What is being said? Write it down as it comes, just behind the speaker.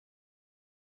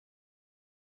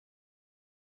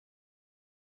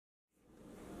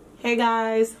Hey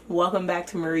guys, welcome back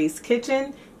to Marie's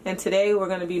Kitchen, and today we're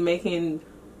going to be making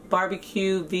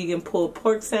barbecue vegan pulled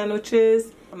pork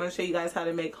sandwiches. I'm going to show you guys how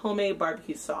to make homemade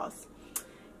barbecue sauce.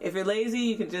 If you're lazy,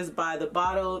 you can just buy the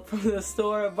bottle from the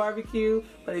store of barbecue,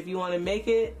 but if you want to make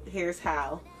it, here's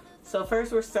how. So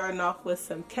first we're starting off with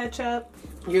some ketchup.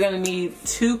 You're going to need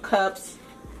 2 cups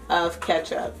of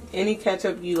ketchup, any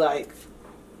ketchup you like.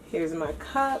 Here's my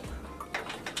cup.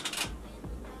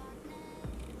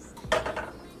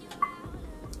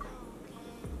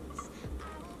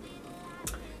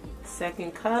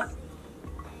 Second cup,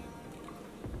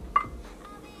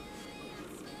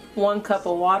 1 cup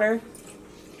of water.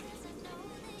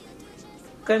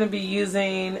 Going to be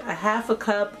using a ½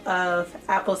 cup of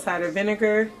apple cider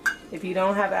vinegar. If you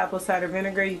don't have apple cider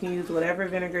vinegar, you can use whatever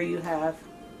vinegar you have.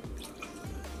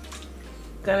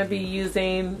 Going to be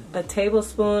using a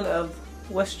tablespoon of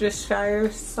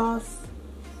Worcestershire sauce.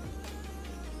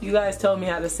 You guys told me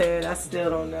how to say it, I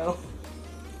still don't know.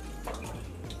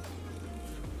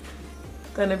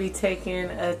 Going to be taking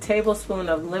a tablespoon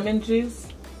of lemon juice,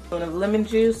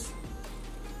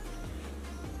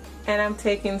 and I'm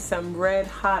taking some red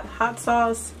hot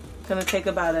sauce. Going to take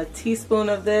about a teaspoon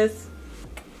of this,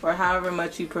 or however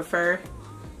much you prefer.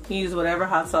 You can use whatever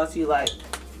hot sauce you like.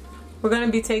 We're going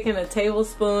to be taking a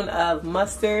tablespoon of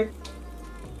mustard.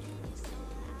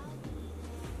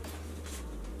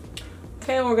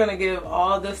 Okay, and we're going to give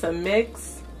all this a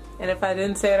mix. And if I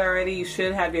didn't say it already, you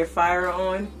should have your fire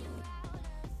on.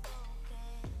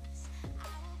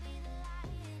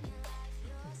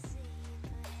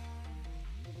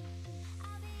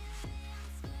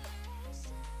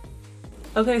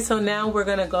 Okay, so now we're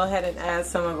going to go ahead and add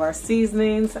some of our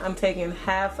seasonings. I'm taking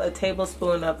 ½ a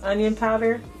tablespoon of onion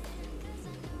powder.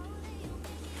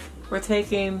 We're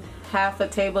taking ½ a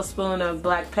tablespoon of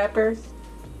black pepper.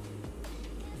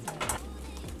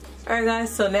 Alright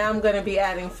guys, so now I'm going to be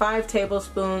adding 5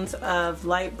 tablespoons of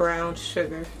light brown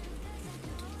sugar.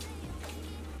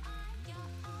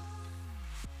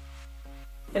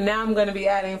 And now I'm going to be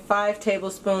adding 5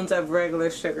 tablespoons of regular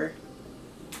sugar.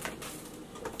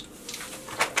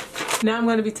 Now I'm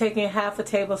going to be taking ½ a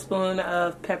tablespoon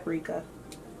of paprika.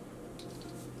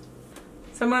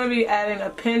 So I'm going to be adding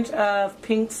a pinch of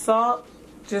pink salt.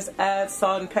 Just add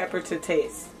salt and pepper to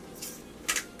taste.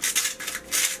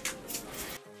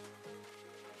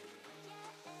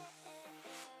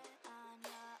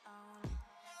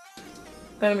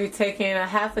 I'm going to be taking a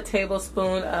 ½ a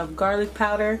tablespoon of garlic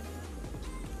powder.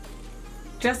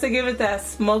 Just to give it that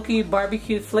smoky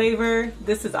barbecue flavor,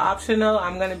 this is optional.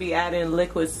 I'm going to be adding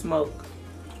liquid smoke.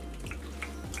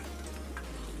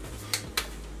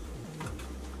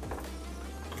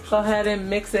 Go ahead and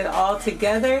mix it all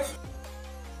together.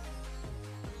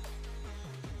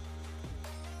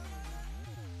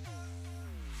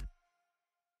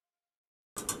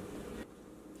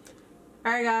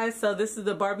 Alright guys, so this is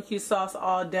the barbecue sauce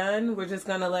all done. We're just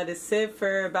going to let it sit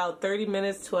for about 30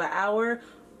 minutes to an hour.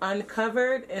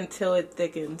 Uncovered until it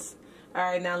thickens.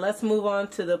 Alright, now let's move on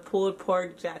to the pulled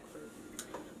pork jackfruit.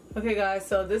 Okay guys,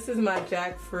 so this is my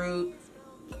jackfruit.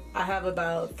 I have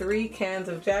about 3 cans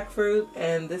of jackfruit,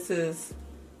 and this is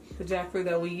the jackfruit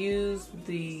that we use,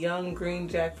 the young green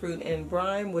jackfruit in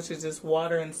brine, which is just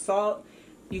water and salt.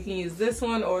 You can use this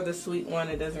one or the sweet one,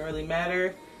 it doesn't really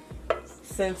matter.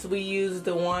 Since we use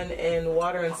the one in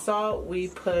water and salt, we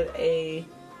put a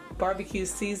barbecue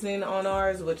seasoning on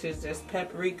ours, which is just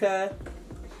paprika,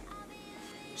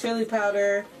 chili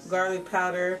powder, garlic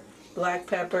powder, black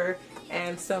pepper,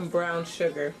 and some brown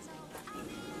sugar.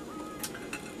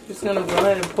 Just gonna go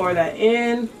ahead and pour that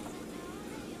in.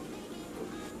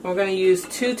 We're gonna use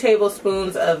 2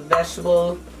 tablespoons of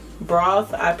vegetable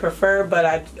broth. I prefer, but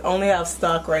I only have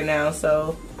stock right now,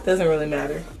 so it doesn't really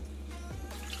matter.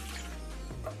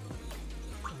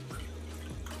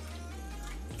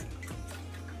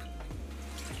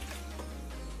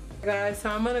 Guys, so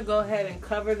I'm going to go ahead and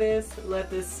cover this, let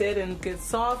this sit and get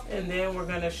soft, and then we're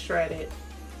going to shred it.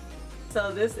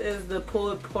 So this is the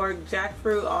pulled pork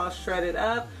jackfruit all shredded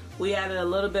up. We added a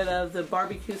little bit of the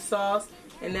barbecue sauce,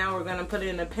 and now we're going to put it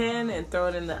in a pan and throw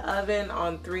it in the oven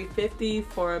on 350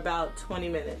 for about 20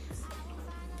 minutes.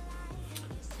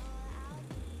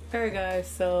 Alright guys,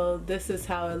 so this is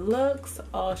how it looks,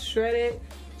 all shredded.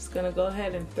 Just going to go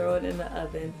ahead and throw it in the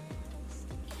oven.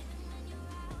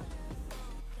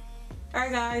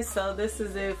 Alright guys, so this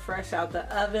is it fresh out the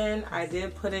oven. I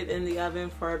did put it in the oven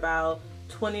for about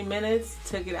 20 minutes,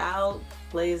 took it out,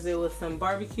 glazed it with some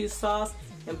barbecue sauce,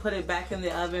 and put it back in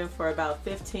the oven for about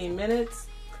 15 minutes.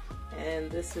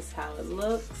 And this is how it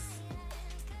looks.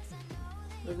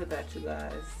 Look at that, you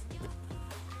guys.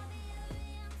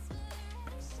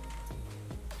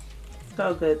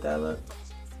 So good that look.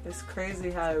 It's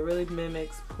crazy how it really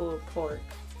mimics pulled pork.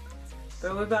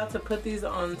 But we're about to put these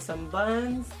on some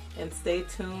buns and stay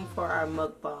tuned for our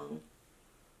mukbang.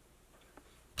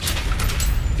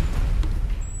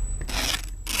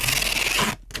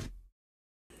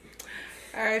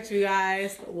 Alright you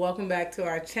guys, welcome back to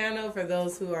our channel. For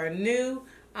those who are new,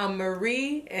 I'm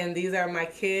Marie and these are my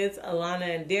kids,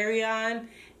 Alana and Darion.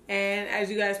 And as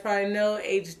you guys probably know,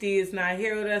 HD is not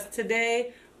here with us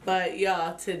today. But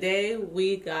y'all, today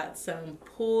we got some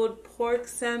pulled pork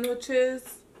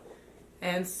sandwiches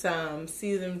and some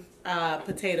seasoned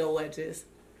potato wedges.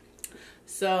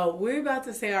 So we're about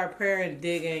to say our prayer and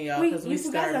dig in, y'all, because we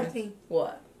started. Something.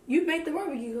 What? You made the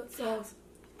barbecue sauce.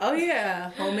 Oh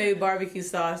yeah, homemade barbecue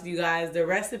sauce, you guys. The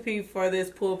recipe for this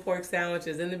pulled pork sandwich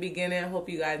is in the beginning. I hope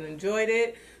you guys enjoyed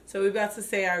it. So we're about to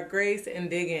say our grace and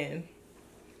dig in.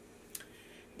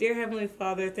 Dear Heavenly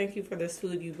Father, thank you for this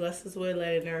food you blessed us with.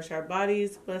 Let it nourish our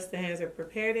bodies. Bless the hands that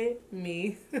prepared it,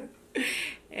 me.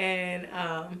 And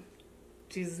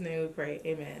Jesus' name we pray.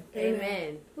 Amen.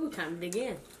 Amen. Ooh, time to dig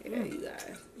in. Yeah, you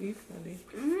guys. You funny.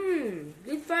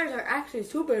 These fries are actually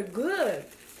super good.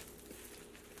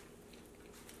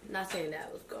 Not saying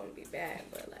that was going to be bad,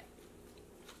 but like.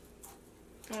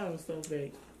 That was so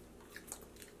big.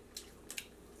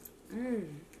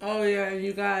 Oh yeah,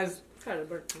 you guys.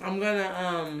 I'm gonna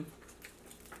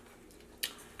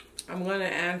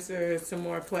answer some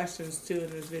more questions too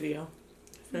in this video.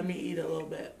 Let me eat a little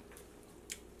bit.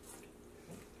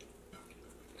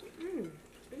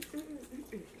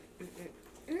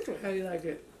 How do you like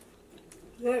it?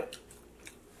 Good.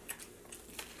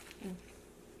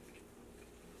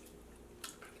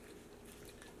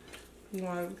 You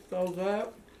want it so good?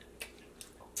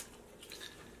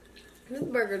 This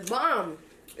burger's bomb.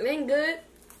 It ain't good.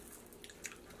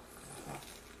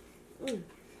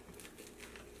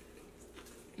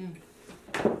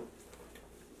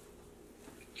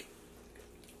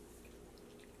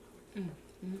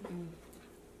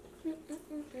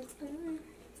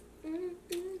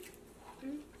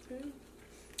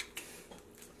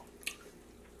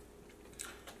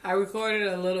 I recorded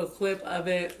a little clip of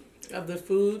it, of the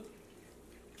food,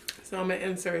 so I'm gonna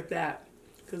insert that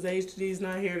because HD's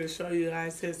not here to show you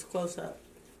guys his close-up.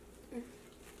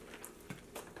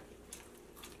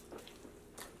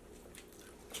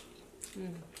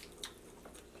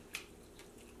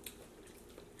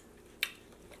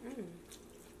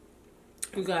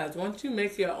 You guys, once you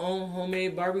make your own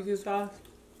homemade barbecue sauce,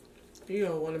 you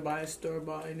don't want to buy a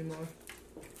store-bought anymore.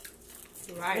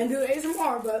 Right. And do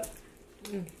ASMR, but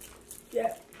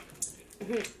yeah.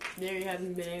 There you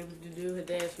haven't been able to do his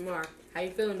ASMR. How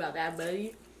you feeling about that,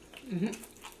 buddy?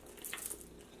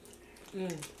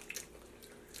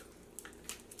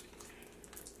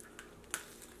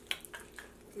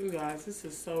 You guys, this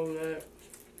is so good.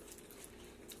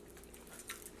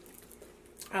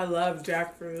 I love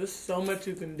jackfruit. There's so much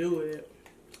you can do with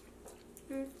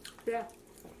it. Yeah.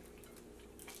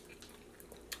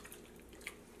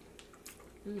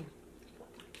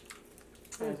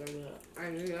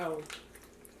 I know.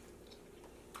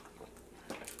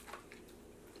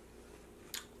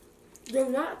 They're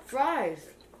not fries.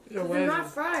 They're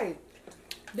not fried.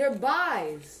 They're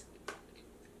buys.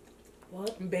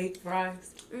 What? Baked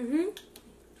fries? Mm-hmm.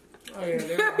 Oh yeah,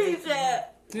 they're baked.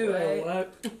 You know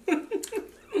what?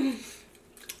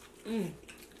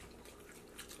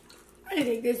 I didn't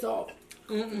take this off.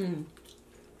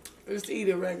 Just eat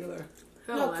it regular.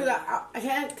 No, because I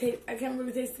can't taste. I can't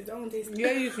really taste it. I don't taste it.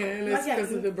 Yeah, you can. It's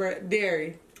because of the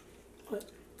dairy. What?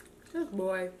 This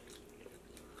boy.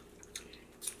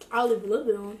 I'll leave a little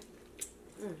bit on.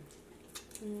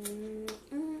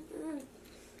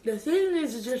 The seasoning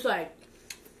is just like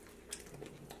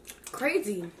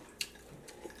crazy.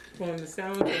 On the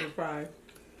sandwich or the fry?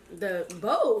 The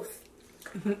both.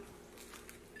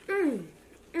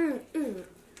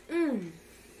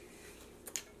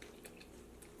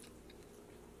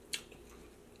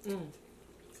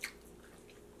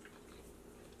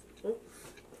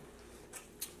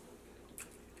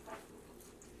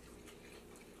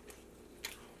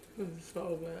 This is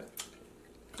so good.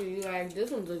 So you guys, this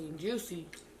one's looking juicy.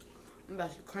 I'm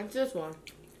about to crunch this one.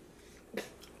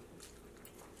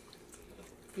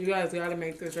 You guys gotta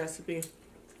make this recipe.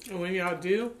 And when y'all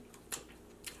do,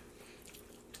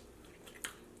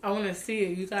 I wanna see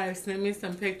it. You guys send me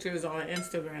some pictures on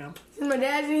Instagram. Since my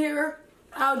dad's in here,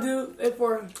 I'll do it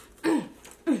for him.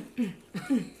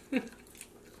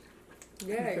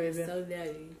 Yeah, it's so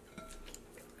daddy.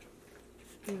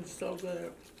 It's so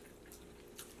good.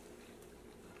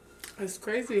 It's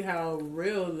crazy how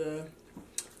real the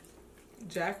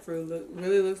jackfruit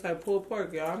really looks like pulled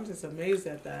pork, y'all. I'm just amazed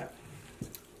at that.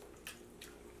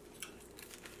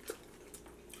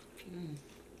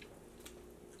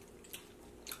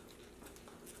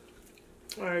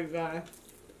 Alright, guys.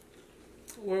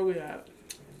 Where we at?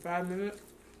 5 minutes?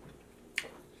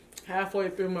 Halfway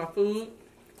through my food.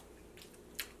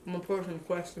 I'm gonna put some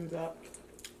questions up.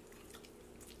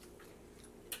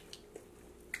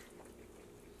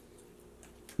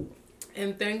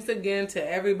 And thanks again to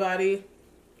everybody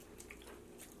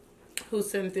who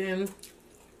sent in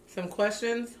some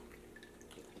questions.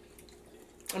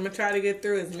 I'm gonna try to get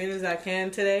through as many as I can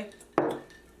today.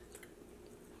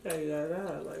 Yeah, you guys,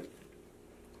 I have like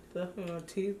stuff in my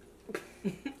teeth.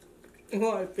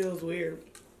 Well, it feels weird.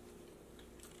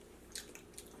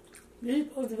 Did you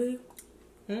post the video?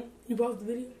 You post the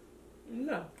video?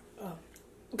 No. Oh.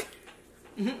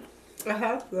 I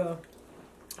have to.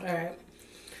 Alright.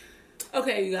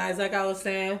 Okay, you guys, like I was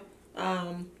saying,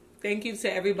 thank you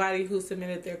to everybody who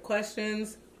submitted their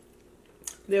questions.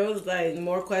 There was like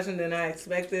more questions than I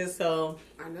expected, so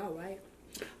I know, right?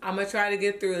 I'm gonna try to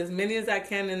get through as many as I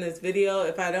can in this video.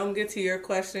 If I don't get to your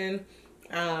question,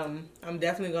 I'm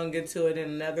definitely gonna get to it in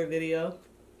another video.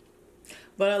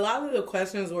 But a lot of the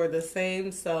questions were the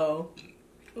same, so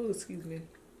excuse me.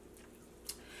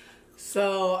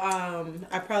 So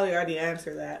I probably already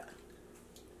answered that.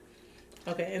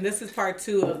 Okay, and this is part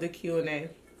 2 of the Q&A.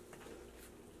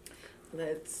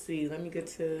 Let's see. Let me get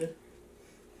to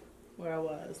where I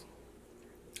was.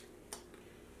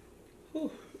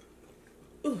 Whew.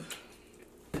 Ooh.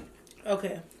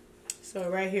 Okay, so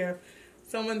right here,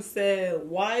 someone said,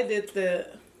 why did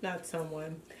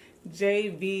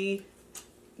JV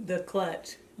the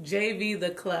Clutch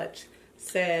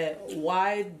said,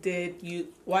 why did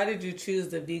you choose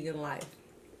the vegan life?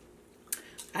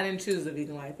 I didn't choose the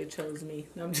vegan life, it chose me.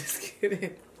 No, I'm just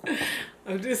kidding.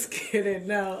 I'm just kidding.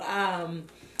 No,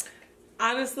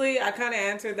 honestly, I kind of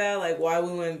answered that, like why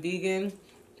we went vegan.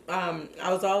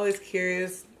 I was always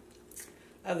curious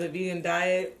of the vegan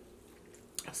diet.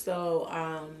 So,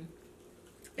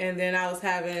 and then I was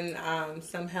having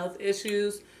some health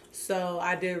issues. So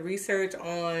I did research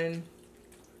on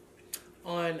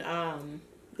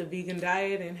the vegan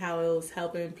diet and how it was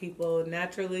helping people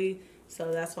naturally.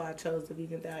 So that's why I chose the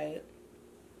vegan diet.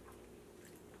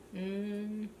 Let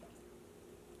me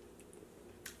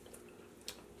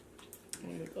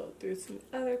go through some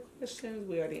other questions.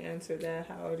 We already answered that.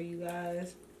 How old are you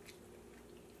guys?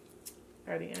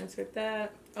 Already answered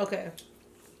that. Okay.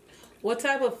 What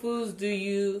type of foods do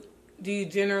you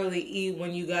generally eat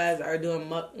when you guys are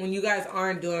doing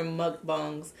aren't doing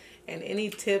mukbangs? And any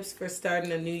tips for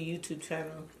starting a new YouTube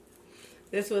channel?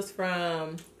 This was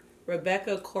from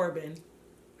Rebecca Corbin.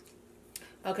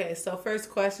 Okay, so first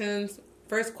question,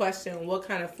 what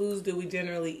kind of foods do we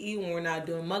generally eat when we're not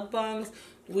doing mukbangs?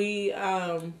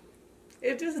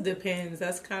 It just depends.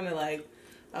 That's kind of like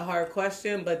a hard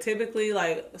question, but typically,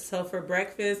 so for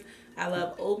breakfast, I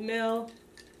love oatmeal.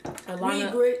 We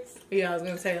eat grits. Yeah, I was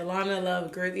gonna say Alana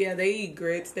loves grits. Yeah, they eat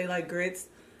grits. They like grits.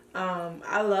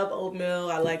 I love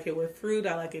oatmeal. I like it with fruit.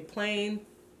 I like it plain.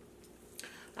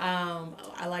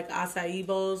 I like acai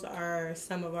bowls are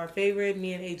some of our favorite.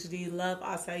 Me and HD love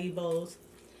acai bowls.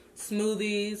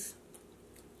 Smoothies.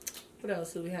 What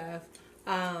else do we have?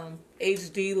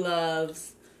 HD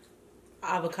loves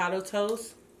avocado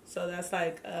toast. So that's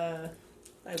like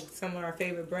some of our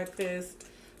favorite breakfast.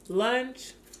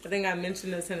 Lunch. I think I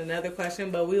mentioned this in another question,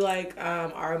 but we like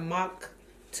our mock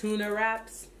tuna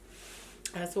wraps.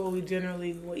 That's what we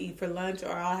generally will eat for lunch,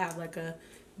 or I'll have like a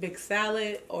big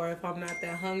salad, or if I'm not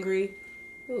that hungry.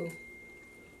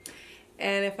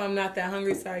 And if I'm not that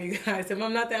hungry, sorry you guys, if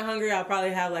I'm not that hungry, I'll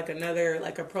probably have like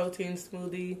a protein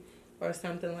smoothie or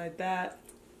something like that.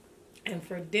 And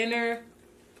for dinner,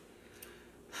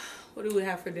 what do we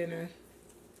have for dinner?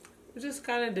 It just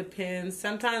kind of depends.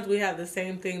 Sometimes we have the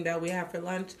same thing that we have for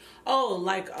lunch. Oh,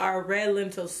 like our red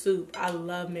lentil soup. I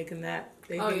love making that.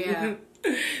 They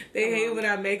hate when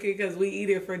I make it because we eat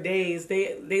it for days.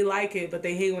 They like it, but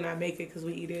they hate when I make it because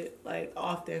we eat it like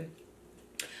often.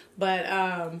 But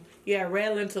yeah,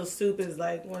 red lentil soup is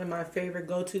like one of my favorite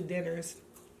go-to dinners.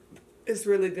 It's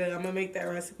really good. I'm gonna make that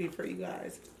recipe for you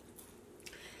guys.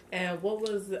 And what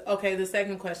was the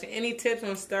second question? Any tips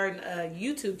on starting a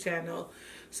YouTube channel?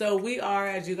 So we are,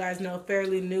 as you guys know,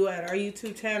 fairly new at our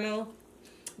YouTube channel.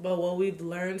 But what we've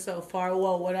learned so far,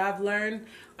 what I've learned,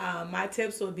 my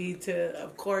tips would be to,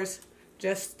 of course,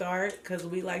 just start. Because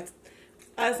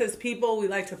us as people, we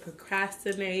like to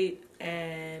procrastinate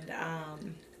and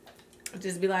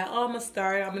just be like, oh, I'm going to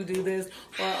start, I'm going to do this.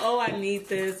 Or, oh, I need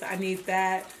this, I need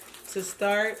that. To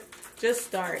start, just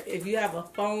start. If you have a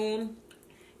phone,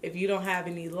 if you don't have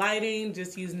any lighting,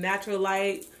 just use natural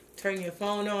light, turn your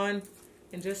phone on,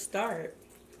 and just start.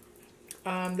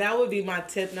 That would be my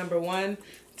tip number 1.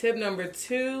 Tip number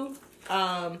 2,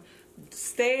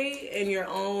 stay in your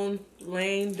own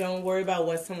lane. Don't worry about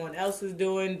what someone else is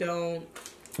doing. Don't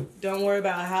worry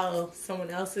about how someone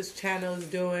else's channel is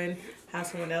doing, how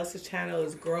someone else's channel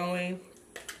is growing.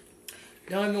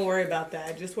 Don't even worry about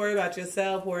that. Just worry about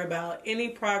yourself. Worry about any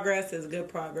progress is good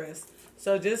progress.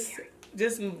 So just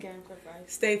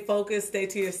stay focused, stay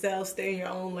to yourself, stay in your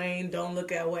own lane. Don't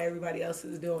look at what everybody else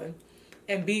is doing.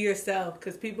 And be yourself,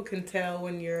 because people can tell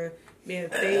when you're being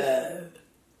fake.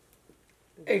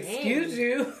 Excuse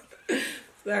you.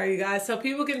 Sorry, you guys. So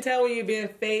people can tell when you're being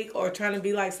fake or trying to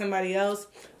be like somebody else.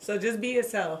 So just be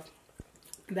yourself.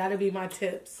 That'll be my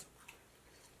tips.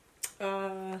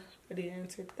 I already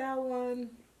answered that one.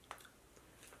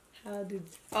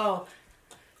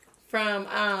 From,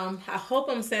 I hope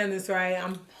I'm saying this right.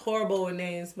 I'm horrible with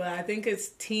names, but I think it's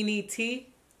Teeny T.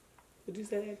 Would you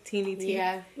say that? Teeny T?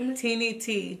 Yeah. Teeny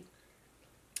T.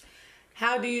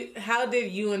 How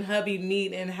did you and hubby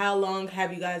meet, and how long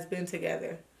have you guys been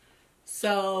together?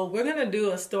 So we're going to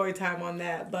do a story time on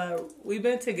that, but we've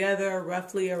been together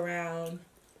roughly around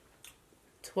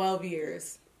 12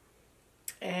 years.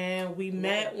 And we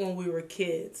met when we were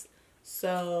kids.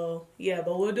 So, yeah,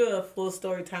 but we'll do a full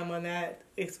story time on that,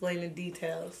 explaining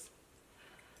details.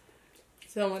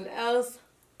 Someone else,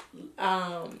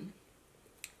 who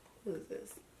is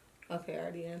this? Okay, I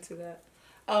already answered that.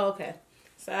 Oh, okay.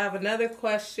 So I have another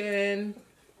question.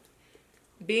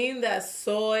 Being that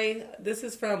soy, this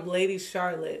is from Lady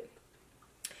Charlotte.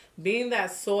 Being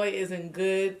that soy isn't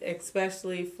good,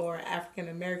 especially for African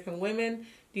American women,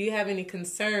 do you have any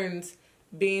concerns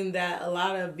being that a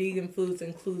lot of vegan foods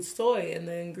include soy in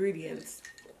the ingredients?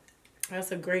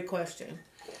 That's a great question.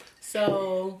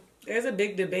 So there's a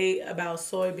big debate about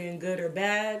soy being good or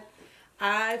bad.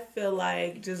 I feel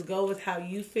like just go with how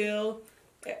you feel.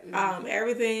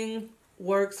 Everything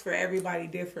works for everybody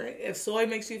different. If soy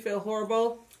makes you feel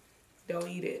horrible, don't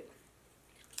eat it.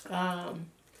 I'm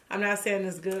not saying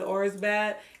it's good or it's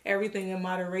bad. Everything in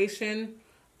moderation.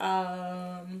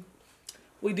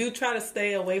 We do try to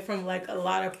stay away from like a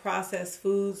lot of processed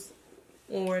foods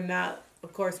when we're not,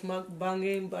 of course,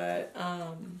 mukbanging. But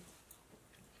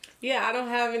yeah, I don't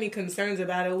have any concerns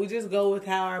about it. We just go with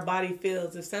how our body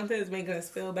feels. If something is making us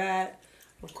feel bad,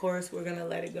 of course, we're gonna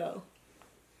let it go.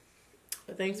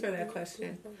 But thanks for that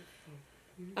question.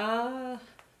 How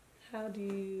do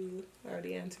you... I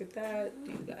already answered that.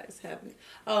 Do you guys have any...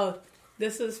 Oh,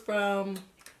 this is from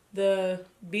the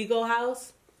Beagle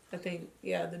House. I think,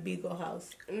 yeah, the Beagle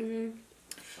House. Do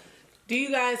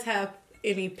you guys have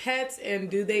any pets, and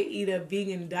do they eat a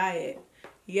vegan diet?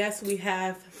 Yes, we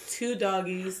have 2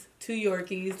 doggies, 2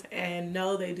 Yorkies, and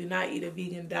no, they do not eat a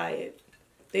vegan diet.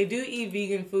 They do eat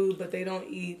vegan food, but they don't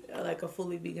eat like a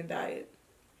fully vegan diet.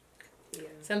 Yeah.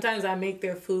 Sometimes I make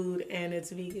their food and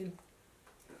it's vegan.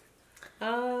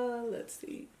 Let's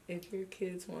see. If your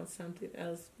kids want something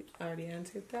else, I already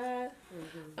answered that.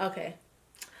 Okay.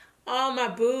 Oh, my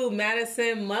boo,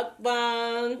 Madison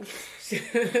Mukbang.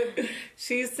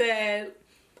 She said,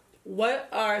 what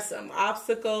are some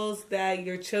obstacles that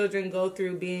your children go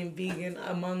through being vegan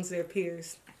amongst their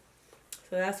peers?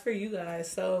 So that's for you guys.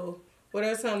 So what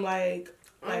are some like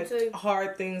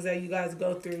hard things that you guys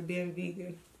go through being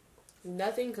vegan?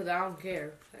 Nothing, because I don't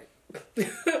care.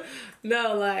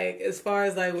 No, like as far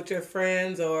as like with your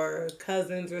friends or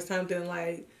cousins or something,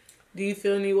 like do you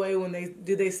feel any way when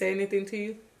do they say anything to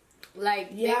you? Like,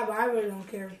 yeah, but I really don't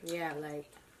care. Yeah, like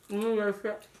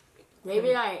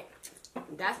maybe like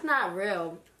that's not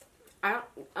real.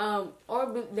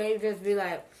 Or they just be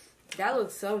like, that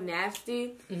looks so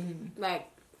nasty. Like,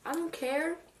 I don't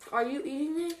care. Are you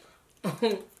eating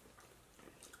it?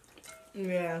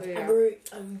 Yeah.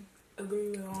 I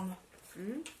agree with Anna.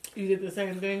 You did the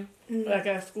same thing, like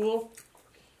at school.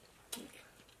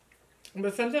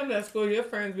 But sometimes at school, your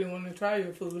friends be wanting to try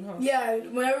your food, huh? Yeah,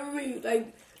 whenever we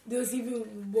like do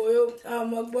seafood boil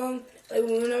mukbang, like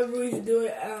whenever we used to do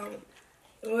it,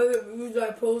 whenever we used to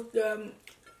like post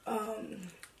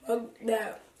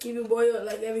that seafood boil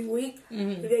like every week.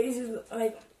 They used to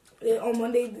like on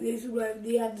Monday they used to like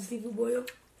they had the seafood boil.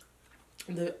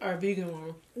 Our vegan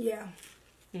one. Yeah.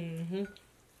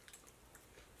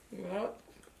 Yep.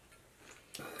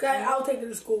 Okay, I'll take it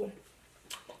to school.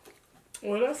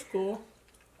 Well, that's cool.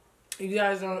 You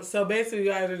guys don't... So basically,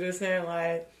 you guys are just saying,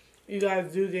 like, you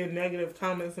guys do get negative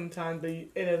comments sometimes, but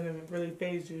it doesn't really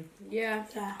faze you. Yeah.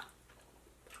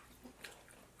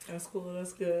 That's cool.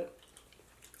 That's good.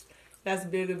 That's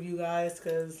big of you guys,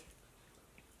 because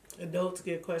adults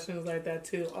get questions like that,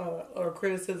 too. Or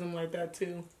criticism like that,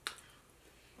 too.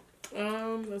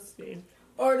 Let's see.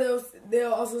 Or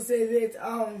they'll also say that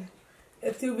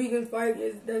if two vegans fight,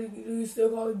 do you still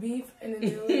call it beef? And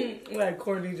then they're like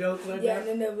corny jokes like yeah, that.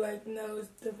 and then they're like, no, it's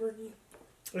turkey.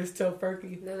 It's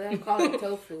tofurkey. No, they call it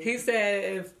tofu. He said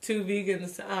if two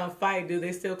vegans fight, do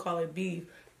they still call it beef?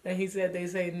 And he said they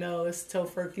say no, it's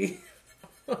tofurkey.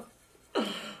 Oh,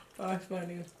 that's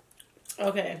funny.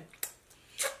 Okay.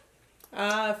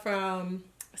 From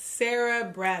Sarah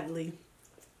Bradley.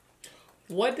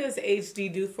 What does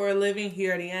HD do for a living? He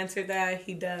already answered that.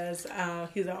 He does,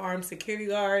 he's an armed security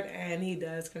guard and he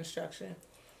does construction.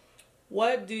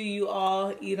 What do you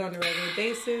all eat on a regular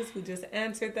basis? We just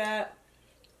answered that.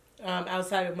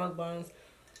 Outside of mukbangs.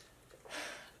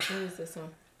 What is this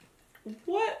one?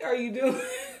 What are you doing?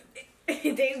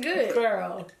 It tastes good.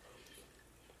 Girl.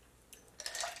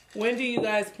 When do you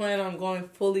guys plan on going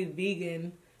fully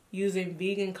vegan? Using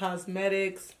vegan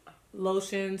cosmetics,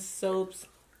 lotions, soaps,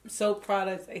 soap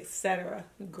products, etc.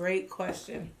 Great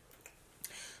question.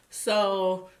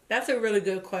 So that's a really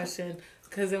good question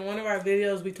because in one of our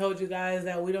videos we told you guys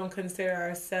that we don't consider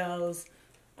ourselves,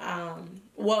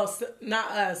 well,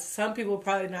 not us. Some people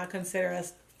probably not consider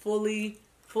us fully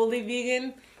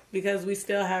vegan because we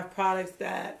still have products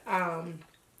that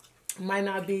might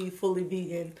not be fully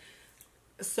vegan.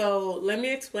 So let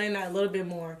me explain that a little bit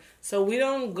more. So we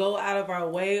don't go out of our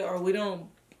way, or we don't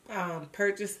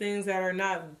purchase things that are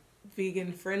not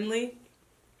vegan friendly.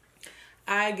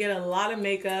 I get a lot of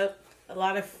makeup, a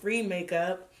lot of free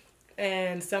makeup,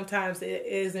 and sometimes it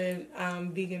isn't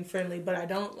vegan friendly, but I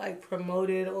don't like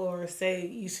promote it or say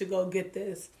you should go get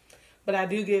this. But I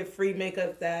do get free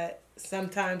makeup that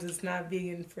sometimes it's not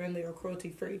vegan friendly or cruelty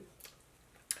free.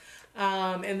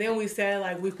 And then we said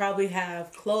like we probably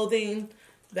have clothing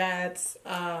that's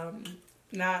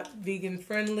not vegan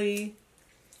friendly.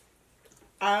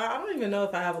 I don't even know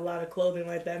if I have a lot of clothing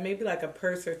like that. Maybe like a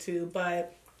purse or two,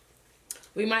 but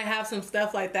we might have some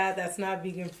stuff like that that's not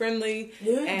vegan friendly.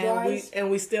 And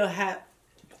we still have.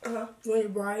 You want your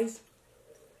rice?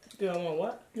 Do I want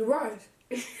what? Your rice.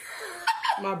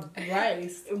 My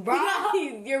rice.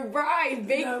 Your Bryce,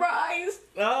 big No. fries.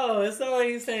 Oh, it's not like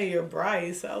you saying your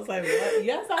Bryce. I was like, what?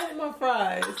 Yes, I want my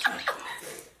fries.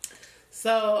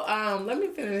 So, let me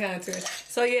finish answering.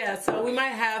 So, yeah, so we might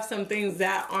have some things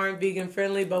that aren't vegan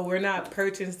friendly, but we're not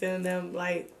purchasing them.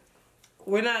 Like,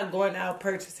 we're not going out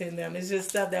purchasing them. It's just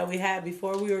stuff that we had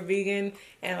before we were vegan.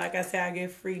 And like I said, I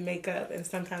get free makeup, and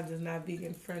sometimes it's not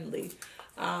vegan friendly.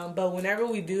 But whenever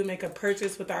we do make a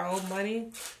purchase with our own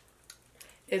money,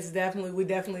 it's definitely, we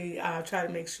definitely try to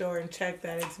make sure and check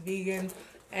that it's vegan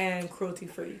and cruelty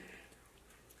free.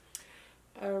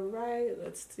 All right,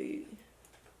 let's see.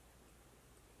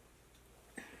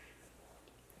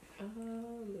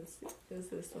 Let's see. Is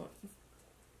this one?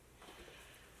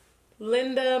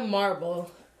 Linda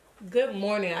Marble. Good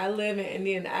morning. I live in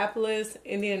Indianapolis,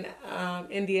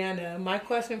 Indiana. My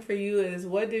question for you is,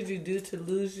 what did you do to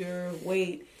lose your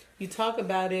weight? You talk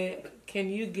about it.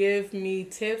 Can you give me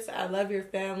tips? I love your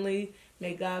family.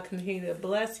 May God continue to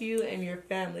bless you and your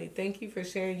family. Thank you for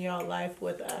sharing your life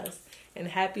with us. And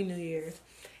Happy New Year's.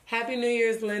 Happy New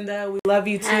Year's, Linda. We love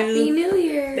you too. Happy New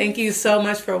Year. Thank you so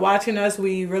much for watching us.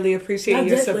 We really appreciate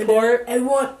your support.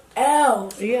 Everyone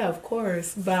else. Yeah, of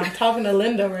course. But I'm talking to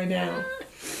Linda right now.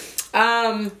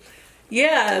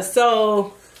 Yeah,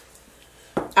 so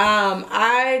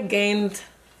I gained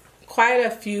quite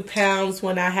a few pounds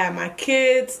when I had my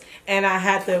kids, and I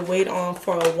had to wait on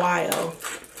for a while.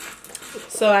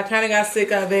 So I kind of got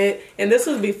sick of it, and this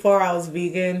was before I was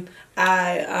vegan.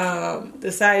 I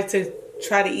decided to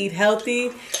try to eat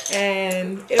healthy,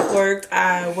 and it worked.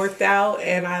 I worked out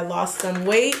and I lost some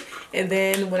weight, and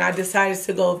then when I decided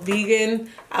to go vegan,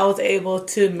 I was able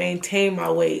to maintain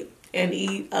my weight and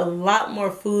eat a lot more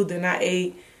food than I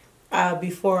ate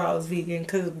before I was vegan.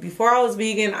 Because before I was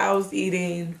vegan, I was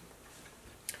eating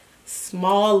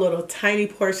small little tiny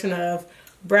portion of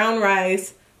brown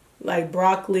rice, like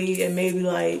broccoli, and maybe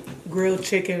like grilled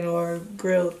chicken or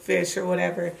grilled fish or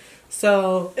whatever.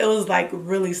 So it was like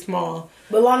really small.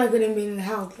 But Lana couldn't be in the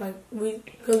house, like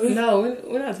No,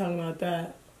 we're not talking about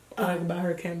that. Like about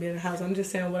her can't be in the house. I'm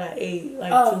just saying what I ate,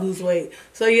 like to lose weight.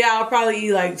 So yeah, I'll probably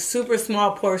eat like super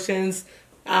small portions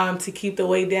to keep the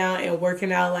weight down, and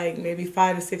working out like maybe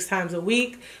 5 to 6 times a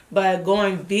week. But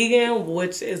going vegan,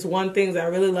 which is one thing that I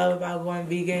really love about going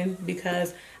vegan,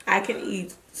 because I can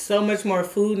eat so much more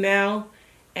food now,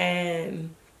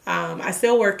 and I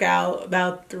still work out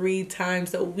about 3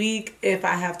 times a week if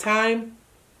I have time.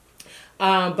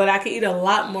 But I can eat a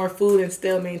lot more food and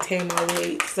still maintain my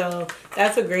weight. So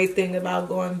that's a great thing about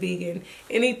going vegan.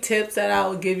 Any tips that I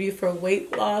would give you for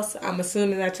weight loss? I'm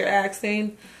assuming that you're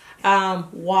asking.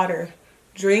 Water.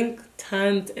 drink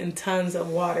tons and tons of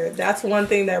water. That's one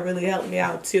thing that really helped me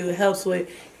out too. It helps with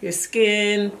your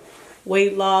skin,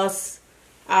 weight loss.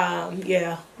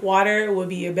 Yeah, water will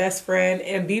be your best friend,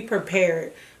 and be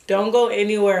prepared. Don't go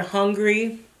anywhere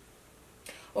hungry,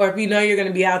 or if you know you're going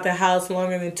to be out the house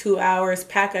longer than 2 hours,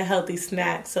 pack a healthy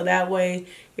snack so that way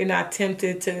you're not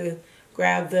tempted to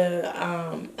grab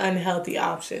the unhealthy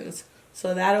options.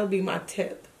 So that'll be my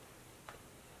tip.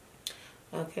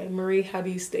 Okay, Marie, how do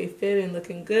you stay fit and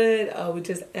looking good? Oh, we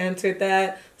just answered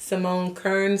that. Simone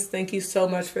Kearns, thank you so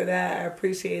much for that. I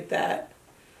appreciate that.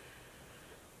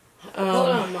 Hold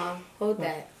on, Mom. Hold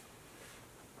that.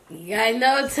 You guys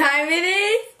know what time it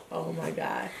is? Oh my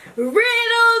God.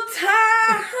 Riddle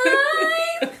time!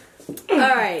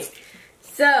 Alright.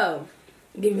 So,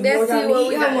 let's see what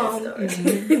we got.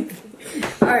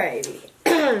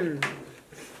 Alrighty.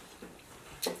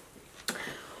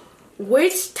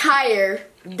 Which tire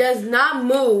does not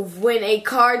move when a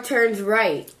car turns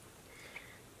right?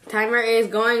 Timer is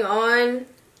going on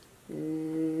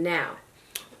now.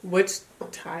 Which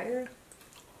tire?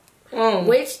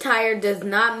 Which tire does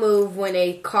not move when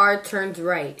a car turns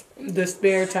right? The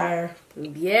spare tire.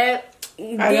 Yep.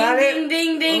 Ding, I got ding, it.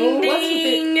 ding, ding,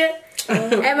 ding.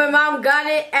 And my mom got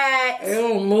it at... It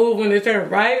don't move when it turn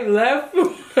right, left.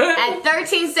 At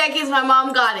 13 seconds, my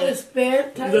mom got The it.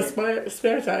 spare tire? The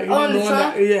spare tire. You Oh, know the one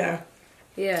front? that, yeah.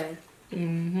 Yeah.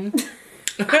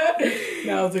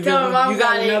 That was a good So my one. mom You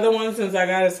got got it. another one since I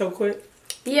got it so quick?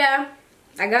 Yeah.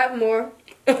 I got more.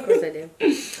 Of course I do.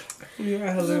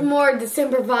 Yeah, This is more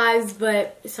December vibes,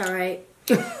 but it's alright.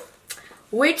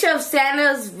 Which of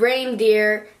Santa's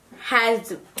reindeer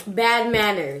has bad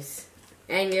manners?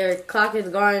 And your clock is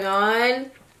going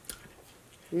on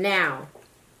now.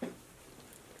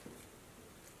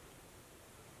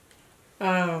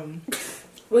 Well,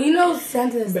 you know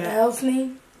Santa's elf's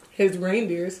name? His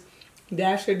reindeers.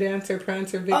 Dasher, Dancer,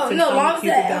 Prancer, Vixen. Oh, no, Mom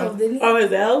Cupid, said Donald. elf, didn't he? Oh,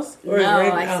 his elves? Or his No,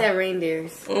 reindeer? I said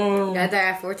reindeers. Got that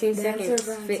at 14 Dancer,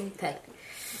 seconds.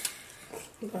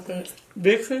 Prancer.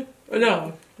 Vixen? Oh,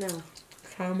 no. No.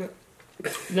 Comet.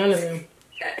 None of them.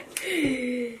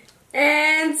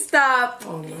 And stop.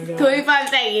 Oh my God. 25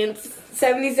 seconds.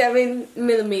 77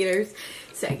 millimeters.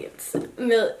 Seconds.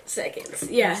 Milliseconds.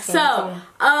 Yeah. So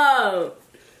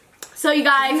you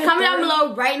guys, comment down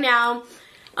below right now.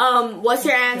 What's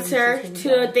your answer to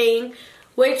the thing?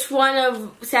 Which one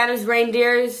of Santa's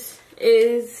reindeers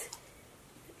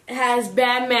has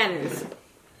bad manners?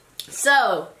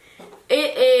 So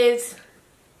it is.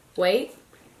 Wait.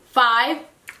 5,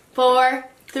 4,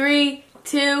 3,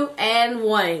 2, and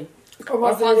 1. Or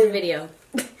pause the video.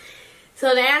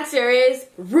 So the answer is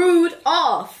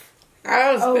Rudolph.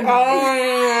 I was going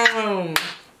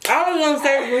to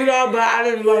say Rudolph, but I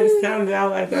didn't like sound it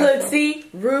out like that. Look, see?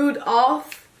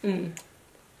 Rudolph.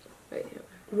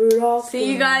 Rudolph.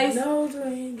 See you guys? Nose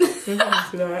ring.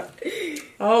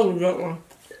 Oh, good one.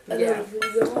 Yeah.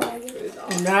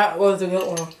 That was a good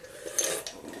one.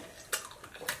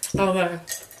 Okay.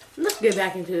 Let's get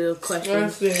back into the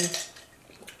questions. Let's see.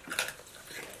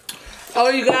 Oh,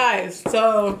 you guys.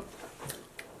 So,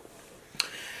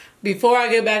 before I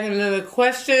get back into the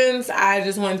questions, I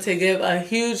just want to give a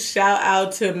huge shout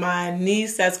out to my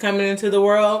niece that's coming into the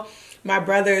world. My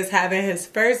brother is having his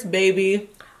first baby.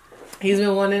 He's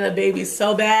been wanting a baby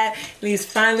so bad, and he's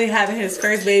finally having his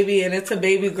first baby, and it's a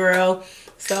baby girl.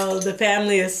 So the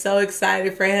family is so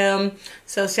excited for him.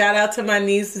 So shout out to my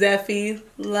niece, Zeffie.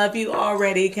 Love you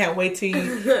already. Can't wait till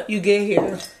you get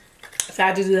here. So I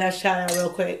had to do that shout out real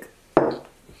quick.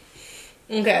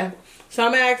 Okay. So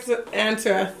I'm going to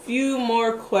answer a few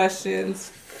more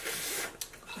questions.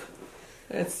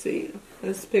 Let's see.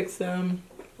 Let's pick some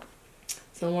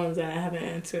ones that I haven't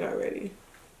answered already.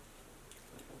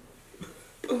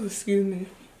 Oh, excuse me.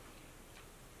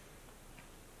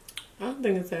 I don't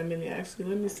think it's that many, actually.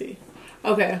 Let me see.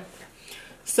 Okay.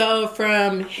 So,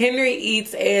 from Henry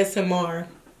Eats ASMR.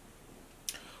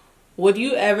 Would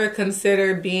you ever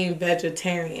consider being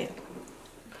vegetarian?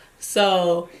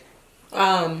 So,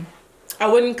 I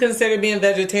wouldn't consider being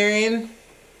vegetarian.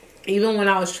 Even when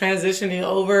I was transitioning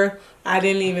over, I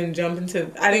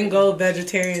didn't go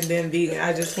vegetarian then vegan.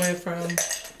 I just went from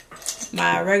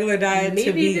my regular diet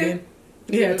to vegan.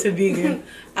 Yeah, to vegan.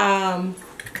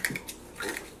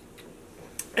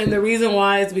 And the reason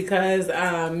why is because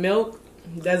milk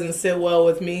doesn't sit well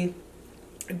with me.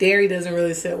 Dairy doesn't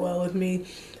really sit well with me.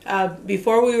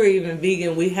 Before we were even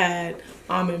vegan, we had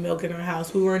almond milk in our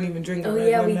house. We weren't even drinking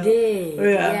regular milk. Did.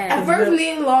 Yeah. At first, me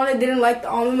and Lana didn't like the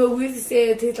almond milk. We used to say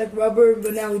it tastes like rubber,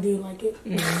 but now we do like it.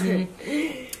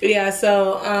 Mm-hmm. Yeah,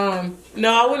 so,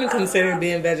 no, I wouldn't consider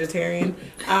being vegetarian.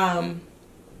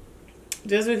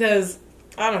 Just because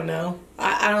I don't know.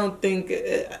 I don't think,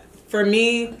 for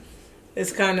me,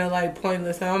 it's kind of like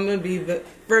pointless. I'm going to be,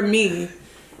 for me,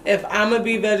 if I'm going to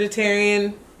be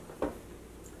vegetarian,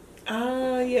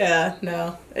 yeah,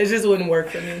 no. It just wouldn't work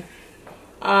for me.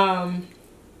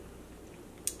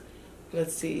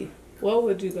 Let's see. What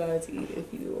would you guys eat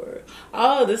if you were...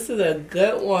 Oh, this is a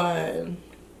good one.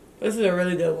 This is a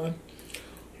really good one.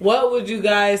 What would you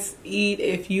guys eat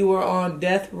if you were on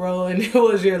death row and it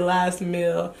was your last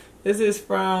meal? This is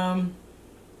from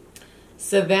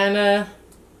Savannah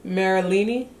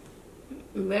Marilini.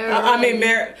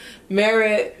 Marinelli.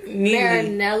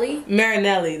 Marinelli.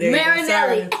 There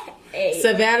Marinelli. You go. Hey.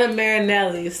 Savannah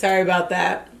Marinelli. Sorry about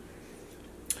that.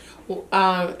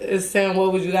 Is saying,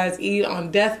 what would you guys eat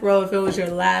on death row if it was your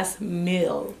last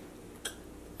meal?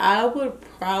 I would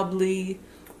probably...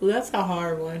 Ooh, that's a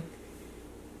hard one.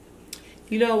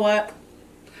 You know what?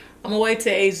 I'm going to wait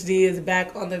till HD is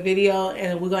back on the video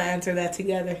and we're going to answer that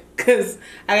together. Because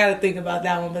I got to think about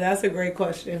that one. But that's a great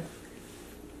question.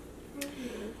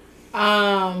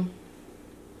 Bushra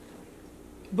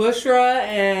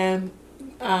and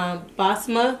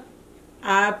Basma.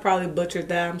 I probably butchered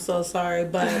that. I'm so sorry.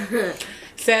 But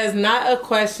says, not a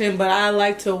question, but I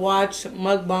like to watch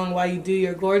Mukbang while you do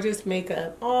your gorgeous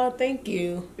makeup. Oh, thank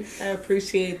you. I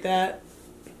appreciate that.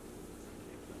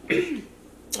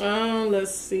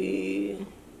 Let's see.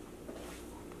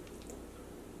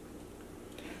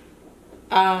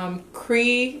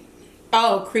 Creator,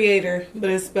 but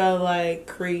it's spelled like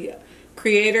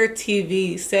Creator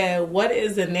TV said, what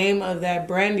is the name of that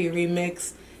Brandy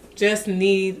remix? Just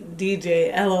need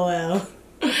DJ, LOL.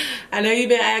 I know you've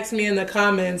been asking me in the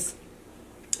comments.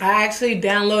 I actually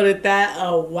downloaded that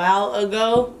a while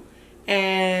ago,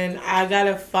 and I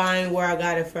gotta find where I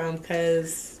got it from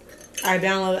because I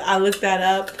looked that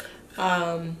up.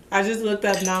 I just looked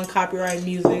up non-copyright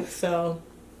music, so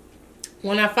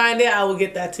when I find it, I will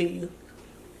get that to you.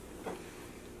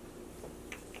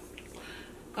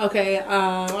 Okay,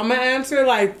 I'm gonna answer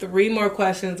like 3 more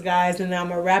questions, guys, and then I'm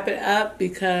gonna wrap it up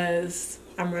because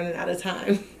I'm running out of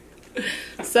time.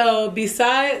 So,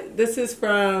 this is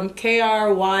from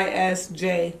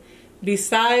KRYSJ.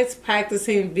 Besides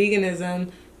practicing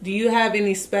veganism, do you have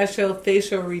any special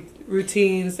facial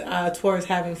routines towards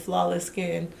having flawless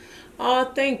skin?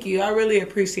 Oh, thank you. I really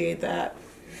appreciate that.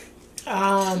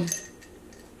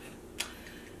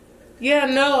 Yeah,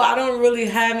 no, I don't really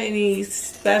have any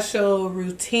special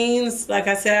routines. Like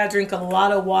I said, I drink a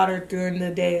lot of water during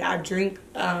the day. I drink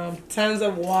tons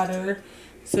of water.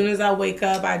 As soon as I wake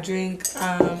up, I drink,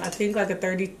 I think like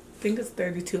it's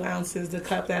 32 ounces, the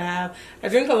cup that I have. I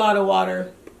drink a lot of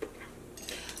water.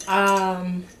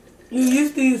 You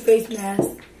used to use face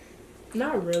masks.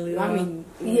 Not really. I mean,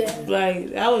 yeah.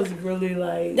 Like, that was really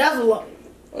like... That's a lot.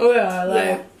 Oh, yeah,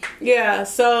 like... Yeah,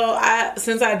 so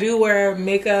since I do wear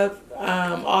makeup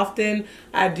often,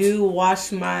 I do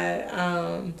wash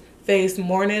my face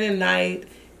morning and night,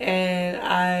 and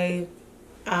I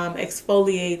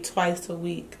exfoliate twice a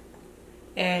week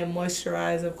and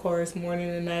moisturize, of course, morning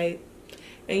and night.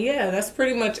 And yeah, that's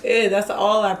pretty much it. That's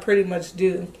all I pretty much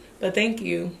do. But thank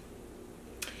you.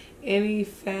 Any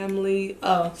family?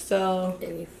 Oh, so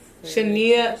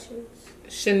Shania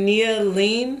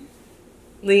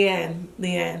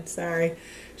Leanne, sorry.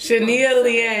 Shania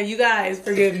Leanne, you guys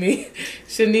forgive me.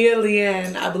 Shania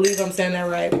Leanne, I believe I'm saying that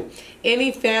right.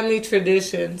 Any family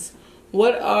traditions?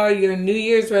 What are your New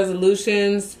Year's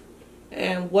resolutions?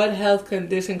 And what health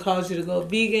condition caused you to go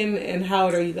vegan? And how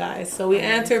old are you guys? So we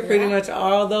answered pretty much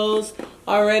all those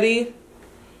already.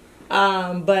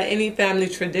 But any family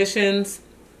traditions?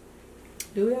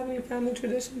 Do we have any family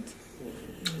traditions?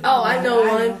 Oh, I know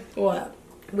one. What?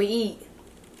 We eat.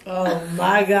 Oh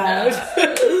my gosh.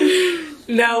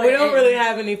 No, we don't really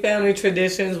have any family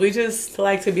traditions. We just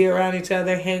like to be around each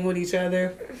other, hang with each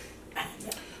other.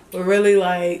 We're really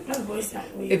like,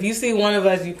 if you see one of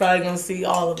us, you're probably going to see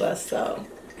all of us. So,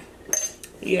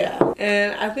 yeah.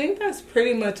 And I think that's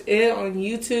pretty much it on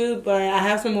YouTube. But I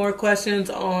have some more questions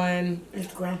on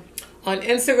Instagram.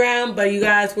 But you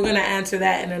guys, we're going to answer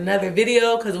that in another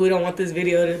video because we don't want this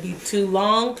video to be too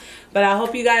long. But I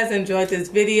hope you guys enjoyed this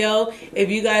video. If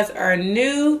you guys are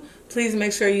new, please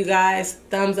make sure you guys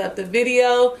thumbs up the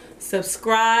video,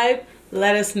 subscribe.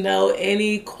 Let us know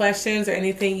any questions or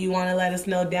anything you want to let us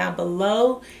know down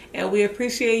below. And we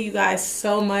appreciate you guys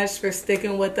so much for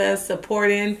sticking with us,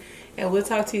 supporting. And we'll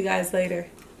talk to you guys later.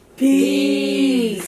 Peace.